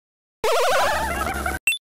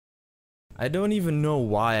I don't even know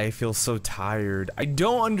why I feel so tired. I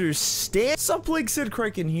don't understand. Sup,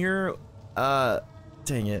 Sidkriken here.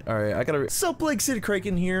 Dang it. Alright, I gotta. Sup,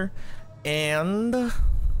 Sidkriken here. And.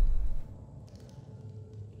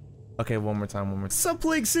 Okay, one more time. Sup,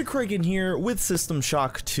 Sidkriken here with System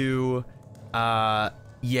Shock 2.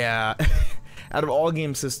 Yeah. Out of all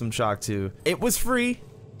games, System Shock 2. It was free.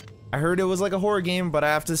 I heard it was like a horror game, but I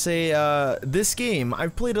have to say, this game,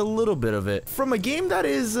 I've played a little bit of it. From a game that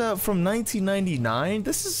is, from 1999,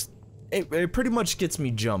 this is, it pretty much gets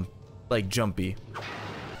me jumpy.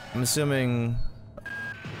 I'm assuming...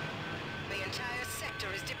 The entire sector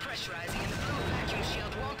is depressurizing and the blue vacuum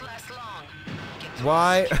shield won't last long.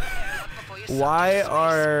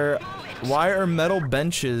 Why are metal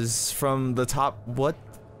benches from the top, what?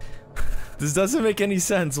 This doesn't make any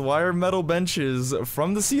sense. Why are metal benches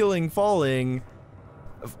from the ceiling falling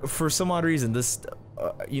for some odd reason? This,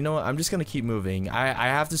 you know what? I'm just gonna keep moving. I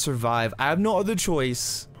have to survive. I have no other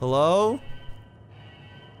choice. Hello?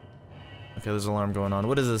 Okay, there's an alarm going on.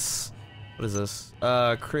 What is this? What is this?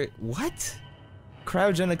 What?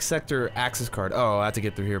 Cryogenic sector access card. Oh, I have to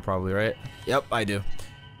get through here probably, right? Yep, I do.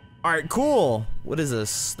 Alright, cool. What is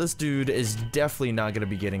this? This dude is definitely not gonna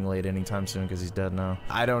be getting laid anytime soon because he's dead now.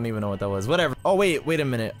 I don't even know what that was. Whatever. Oh, wait a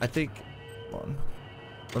minute. I think... Hold on.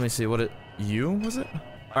 Let me see. What it... You? Was it?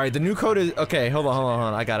 Alright, the new code is... Okay, hold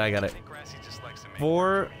on. I got it.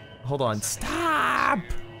 Hold on. Stop!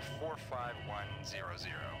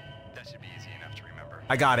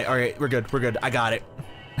 I got it. Alright, we're good. I got it.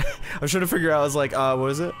 I was trying to figure out. I was like,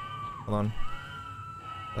 what is it? Hold on.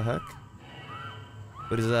 The heck?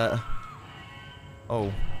 What is that?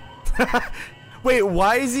 Oh. Wait,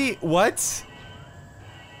 why is he- what?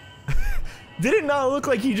 Did it not look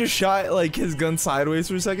like he just shot, like, his gun sideways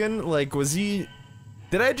for a second? Like, was he-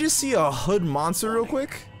 Did I just see a hood monster real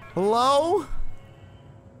quick? Hello?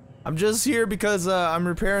 I'm just here because, I'm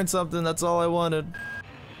repairing something, that's all I wanted.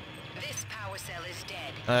 This power cell is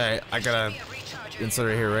dead. Alright, I gotta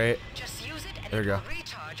insert it here, right? Just use it and there we go.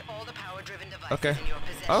 recharge all the power-driven devices Okay. in your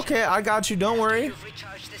possession. Okay, I got you, don't worry.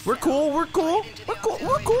 We're cool.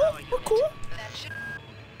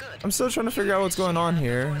 I'm still trying to figure out what's going on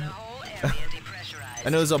here. I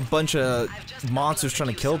know there's a bunch of monsters trying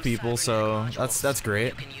to kill people, so that's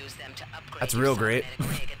great. That's real great.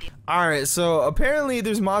 Alright, so apparently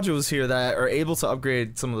there's modules here that are able to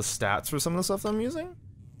upgrade some of the stats for some of the stuff that I'm using.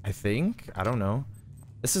 I think. I don't know.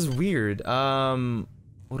 This is weird.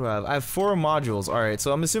 What do I have? I have 4 modules. Alright,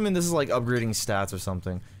 so I'm assuming this is like upgrading stats or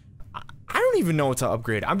something. I don't even know what to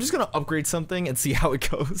upgrade. I'm just gonna upgrade something and see how it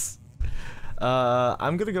goes.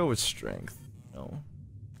 I'm gonna go with strength. No.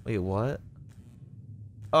 Wait, what?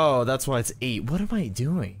 Oh, that's why it's 8. What am I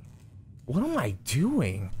doing? What am I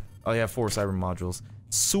doing? Oh yeah, 4 cyber modules.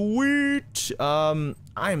 Sweet!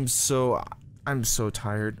 I'm so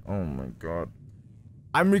tired. Oh my god.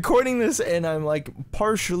 I'm recording this and I'm like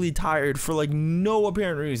partially tired for like no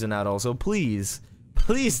apparent reason at all, so please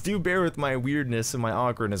do bear with my weirdness and my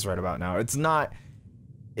awkwardness right about now. It's not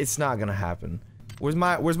gonna happen. Where's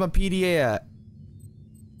my PDA at?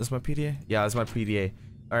 This my PDA? Yeah, that's my PDA.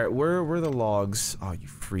 Alright, where are the logs? Oh, you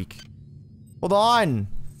freak. Hold on!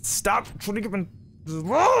 Stop trying to get my...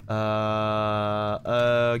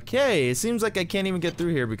 Okay, it seems like I can't even get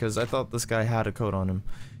through here because I thought this guy had a coat on him.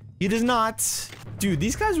 He does not. Dude,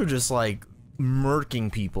 these guys were just like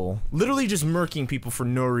murking people. Literally just murking people for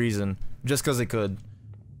no reason. Just because they could.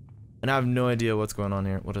 And I have no idea what's going on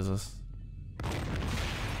here. What is this?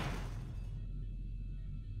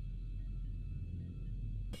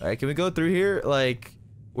 Alright, can we go through here? Like,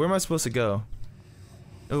 where am I supposed to go?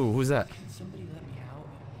 Oh, who's that? Can somebody let me out?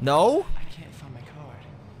 No? I can't find my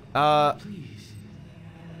card. Please,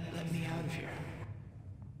 let me out of here.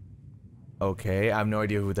 Okay, I have no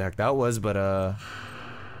idea who the heck that was, but what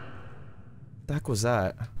the heck was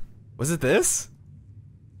that? Was it this?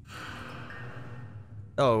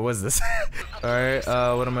 Oh, it was this. Alright,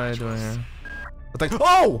 what am I doing here? What the-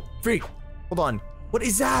 Oh! Freak! Hold on. What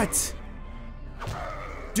is that?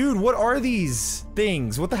 Dude, what are these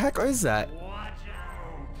things? What the heck is that?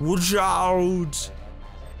 Watch out!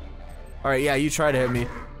 Alright, yeah, you try to hit me.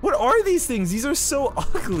 What are these things? These are so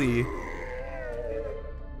ugly.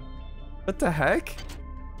 What the heck?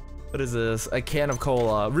 What is this? A can of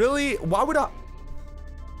cola. Really? Why would a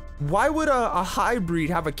hybrid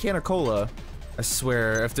have a can of cola? I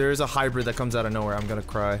swear, if there is a hybrid that comes out of nowhere, I'm gonna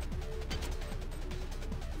cry.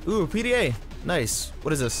 Ooh, PDA. Nice.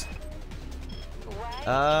 What is this?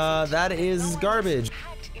 That is garbage.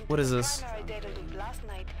 What is this?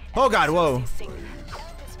 Oh god, whoa.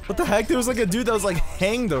 What the heck? There was like a dude that was like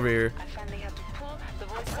hanged over here.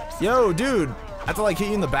 Yo, dude. I have to like hit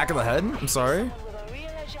you in the back of the head? I'm sorry.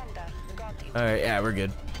 Alright, yeah, we're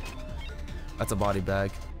good. That's a body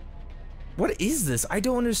bag. What is this? I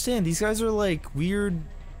don't understand. These guys are like weird,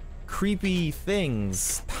 creepy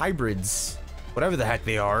things. Hybrids. Whatever the heck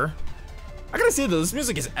they are. I gotta say though, this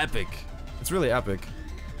music is epic. It's really epic.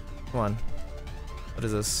 Come on. What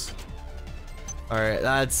is this? Alright,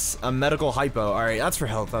 that's a medical hypo. Alright, that's for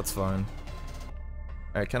health, that's fine.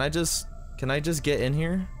 Alright, can I just get in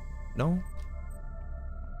here? No?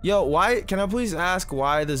 Yo, why, can I please ask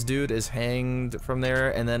why this dude is hanged from there,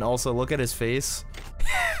 and then also look at his face?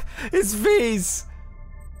 His face!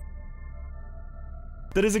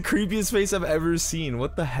 That is the creepiest face I've ever seen.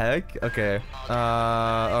 What the heck? Okay.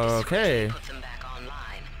 Okay.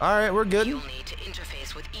 Alright, we're good.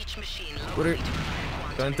 What are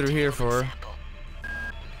going through here for?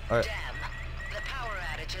 Alright.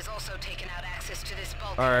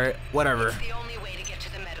 Alright, whatever.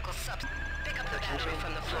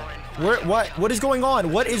 What is going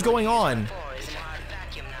on? What is going on?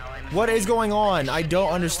 What is going on? I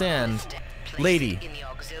don't understand. Lady.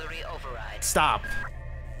 Stop.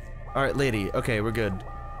 Alright, lady. Okay, we're good.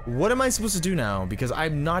 What am I supposed to do now? Because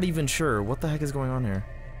I'm not even sure. What the heck is going on here?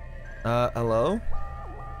 Hello?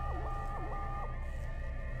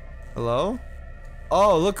 Hello?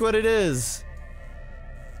 Oh, look what it is.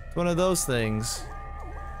 It's one of those things.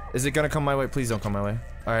 Is it gonna come my way? Please don't come my way.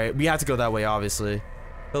 Alright, we have to go that way, obviously.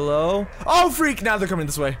 Hello? Oh, freak! Now they're coming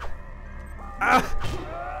this way.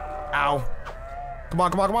 Ah! Ow. Come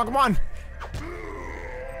on, come on, come on, come on!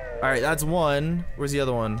 Alright, that's one. Where's the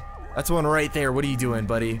other one? That's one right there. What are you doing,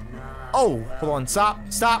 buddy? Oh, hold on. Stop,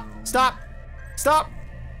 stop, stop, stop!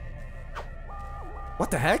 What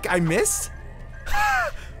the heck? I missed?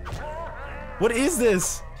 What is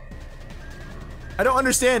this? I don't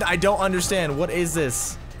understand. I don't understand. What is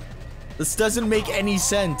this? This doesn't make any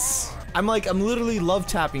sense. I'm literally love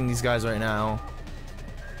tapping these guys right now.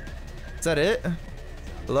 Is that it?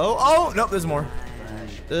 Hello? Oh, nope, there's more.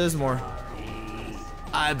 There's more.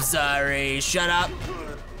 I'm sorry. Shut up.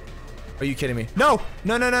 Are you kidding me? No!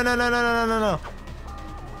 No, no, no, no, no, no, no, no, no.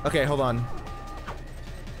 Okay, hold on.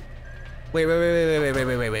 Wait, wait, wait, wait, wait, wait,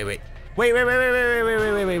 wait, wait, wait, wait. Wait, wait, wait, wait, wait, wait, wait,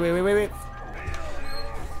 wait, wait, wait, wait, wait, wait.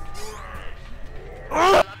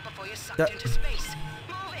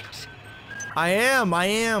 I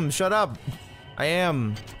am. Shut up. I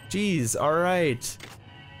am. Jeez, alright.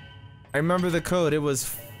 I remember the code. It was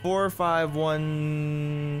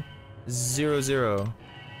 45100.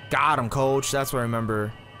 Got him, coach. That's what I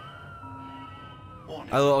remember.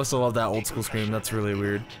 I also love that old school scream. That's really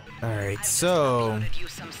weird. Alright, so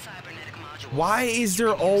why is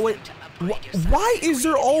there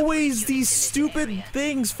always these stupid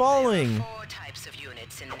things falling?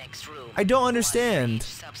 I don't understand.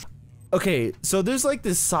 Okay, so there's like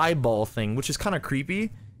this side ball thing, which is kind of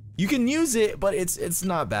creepy. You can use it, but it's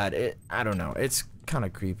not bad. I don't know. It's kind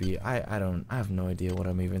of creepy. I have no idea what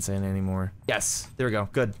I'm even saying anymore. Yes, there we go.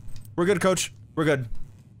 Good. We're good, coach. We're good.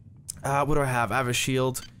 What do I have? I have a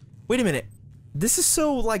shield. Wait a minute. This is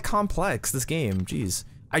so like complex, this game. Jeez.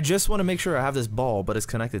 I just want to make sure I have this ball, but it's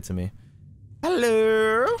connected to me.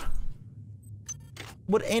 Hello?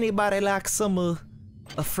 Would anybody like some a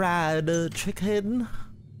fried chicken?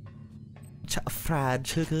 Fried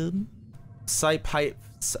chicken? Hypho.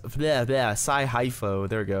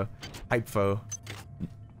 There we go.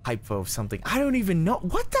 Hypho something. I don't even know.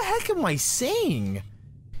 What the heck am I saying?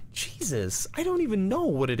 Jesus. I don't even know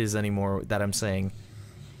what it is anymore that I'm saying.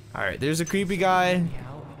 Alright, there's a creepy guy.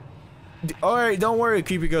 Alright, don't worry,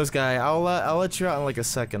 creepy ghost guy. I'll let you out in like a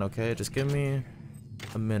second, okay? Just give me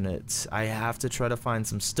a minute. I have to try to find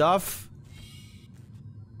some stuff.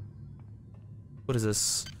 What is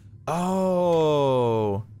this?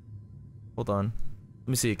 Oh. Hold on. Let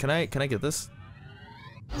me see. Can I get this?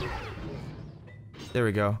 There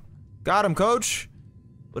we go. Got him, coach.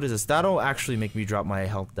 What is this? That'll actually make me drop my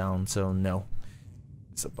health down, so no.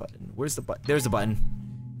 It's a button. Where's the button? There's the button.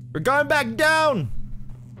 We're going back down!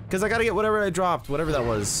 Because I gotta get whatever I dropped, whatever that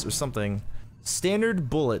was, or something. Standard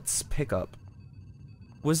bullets pickup.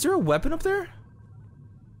 Was there a weapon up there?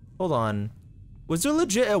 Hold on. Was there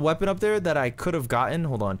legit a weapon up there that I could have gotten?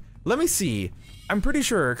 Hold on. Let me see. I'm pretty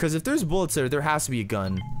sure, because if there's bullets there, there has to be a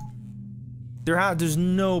gun. There's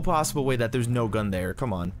no possible way that there's no gun there.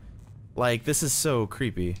 Come on. Like, this is so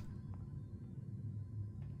creepy.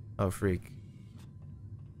 Oh, freak.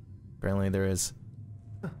 Apparently there is.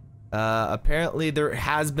 Apparently there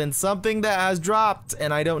has been something that has dropped,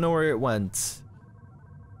 and I don't know where it went.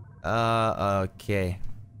 Okay.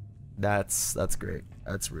 That's great.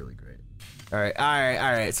 That's really great.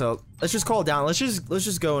 Alright, so let's just call it down. Let's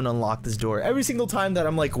just go and unlock this door. Every single time that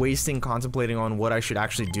I'm like contemplating on what I should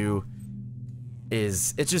actually do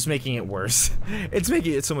it's just making it worse. It's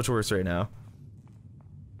making it so much worse right now.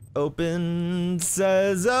 Open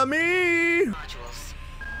sesame!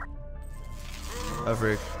 Oh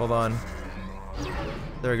freak, hold on.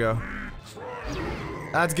 There we go.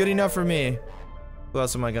 That's good enough for me. Who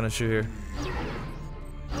else am I gonna shoot here?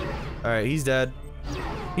 Alright, he's dead.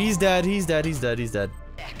 He's dead.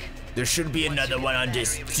 There should be another one on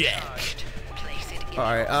this deck.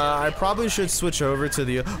 Alright, I probably should switch over to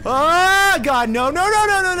the... Ah, God, no.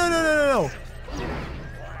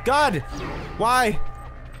 God, why?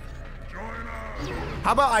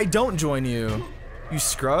 How about I don't join you? You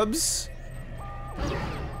scrubs?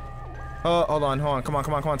 Oh, hold on. Come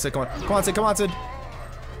on, Sid, come on, Sid.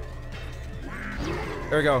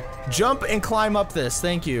 There we go. Jump and climb up this.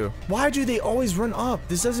 Thank you. Why do they always run up?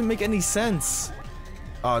 This doesn't make any sense.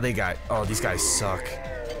 Oh, these guys suck.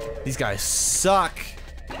 These guys suck.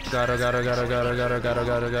 God.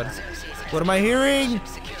 What am I hearing?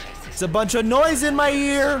 It's a bunch of noise in my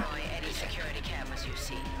ear.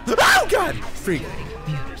 Oh, God. Freak.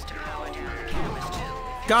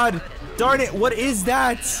 God darn it. What is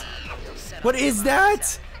that? What is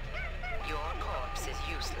that?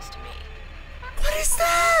 What is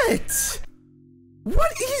that?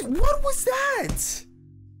 What was that?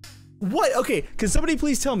 What? Okay, can somebody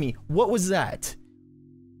please tell me, what was that?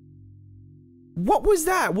 What was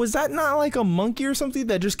that? Was that not like a monkey or something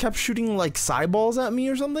that just kept shooting like eyeballs at me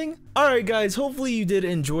or something? Alright guys, hopefully you did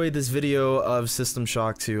enjoy this video of System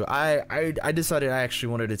Shock 2. I decided I actually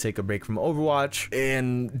wanted to take a break from Overwatch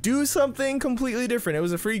and do something completely different. It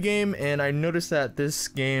was a free game and I noticed that this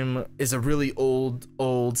game is a really old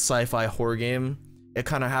sci-fi horror game. It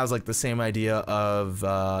kind of has like the same idea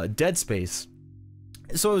of Dead Space.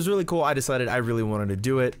 So it was really cool. I decided I really wanted to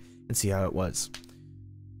do it and see how it was.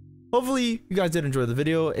 Hopefully you guys did enjoy the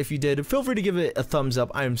video. If you did, feel free to give it a thumbs up.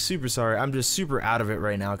 I am super sorry. I'm just super out of it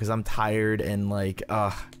right now because I'm tired and like,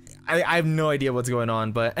 I have no idea what's going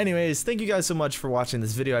on. But anyways, thank you guys so much for watching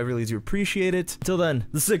this video. I really do appreciate it. Until then,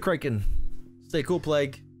 this is Sidkriken. Stay cool,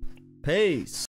 Plague. Peace.